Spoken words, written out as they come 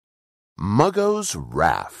Muggo's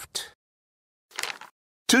Raft.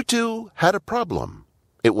 Tutu had a problem.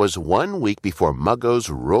 It was 1 week before Muggo's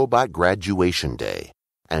robot graduation day,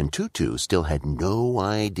 and Tutu still had no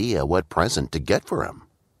idea what present to get for him.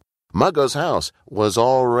 Muggo's house was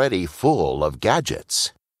already full of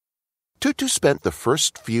gadgets. Tutu spent the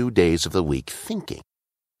first few days of the week thinking.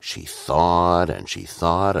 She thought and she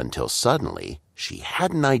thought until suddenly she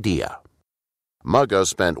had an idea. Muggo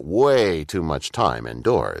spent way too much time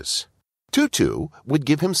indoors. Tutu would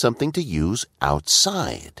give him something to use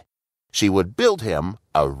outside. She would build him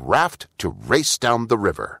a raft to race down the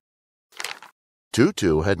river.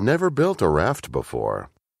 Tutu had never built a raft before.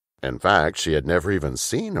 In fact, she had never even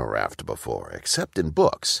seen a raft before, except in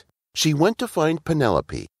books. She went to find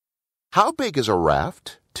Penelope. "How big is a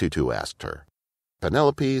raft?" Tutu asked her.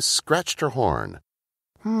 Penelope scratched her horn.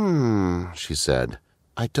 She said,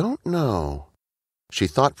 "I don't know." She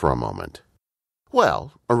thought for a moment.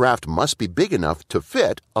 "Well, a raft must be big enough to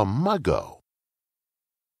fit a Muggo."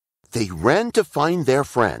 They ran to find their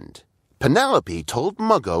friend. Penelope told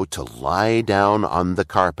Muggo to lie down on the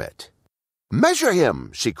carpet. "Measure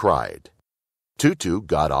him!" she cried. Tutu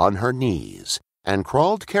got on her knees and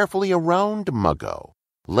crawled carefully around Muggo,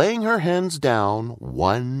 laying her hands down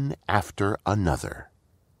one after another.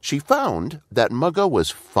 She found that Muggo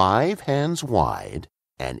was 5 hands wide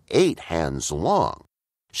and 8 hands long.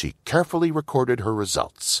 She carefully recorded her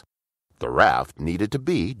results. The raft needed to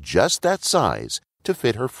be just that size to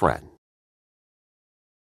fit her friend.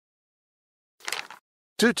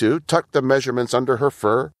 Tutu tucked the measurements under her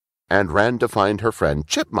fur and ran to find her friend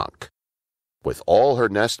Chipmunk. With all her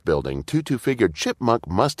nest building, Tutu figured Chipmunk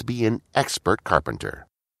must be an expert carpenter.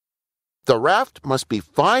 "The raft must be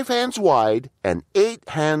 5 hands wide and 8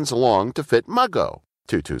 hands long to fit Muggo,"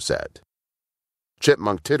 Tutu said.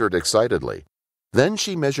 Chipmunk tittered excitedly. Then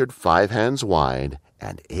she measured 5 hands wide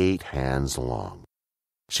and 8 hands long.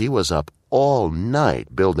 She was up all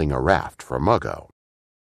night building a raft for Muggo.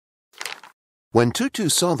 When Tutu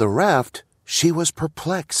saw the raft, she was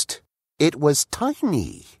perplexed. It was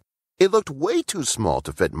tiny. It looked way too small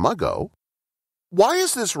to fit Muggo. "Why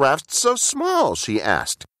is this raft so small?" she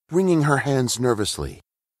asked, wringing her hands nervously.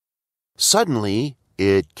 Suddenly,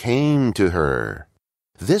 it came to her.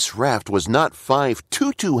 This raft was not 5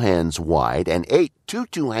 Tutu hands wide and 8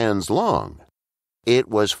 Tutu hands long. It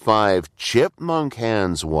was 5 Chipmunk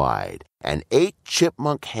hands wide and 8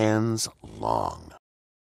 Chipmunk hands long.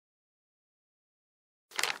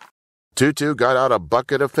 Tutu got out a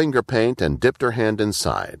bucket of finger paint and dipped her hand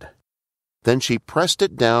inside. Then she pressed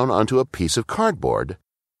it down onto a piece of cardboard,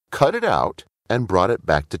 cut it out, and brought it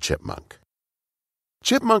back to Chipmunk.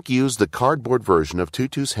 Chipmunk used the cardboard version of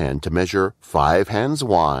Tutu's hand to measure 5 hands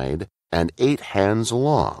wide and 8 hands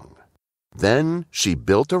long. Then she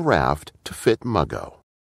built a raft to fit Muggo.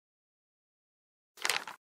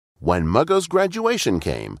 When Muggo's graduation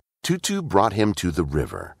came, Tutu brought him to the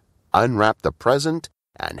river, unwrapped the present,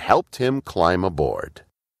 and helped him climb aboard.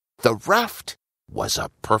 The raft was a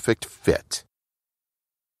perfect fit.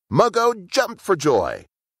 Muggo jumped for joy.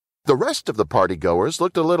 The rest of the partygoers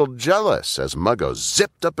looked a little jealous as Muggo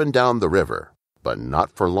zipped up and down the river, but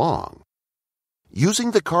not for long.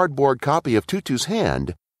 Using the cardboard copy of Tutu's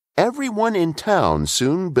hand, everyone in town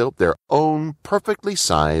soon built their own perfectly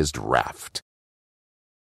sized raft.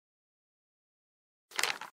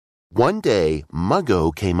 One day,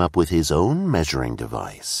 Muggo came up with his own measuring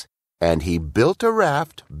device, and he built a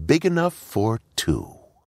raft big enough for 2.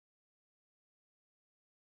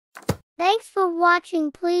 Thanks for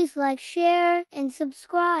watching. Please like, share, and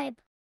subscribe.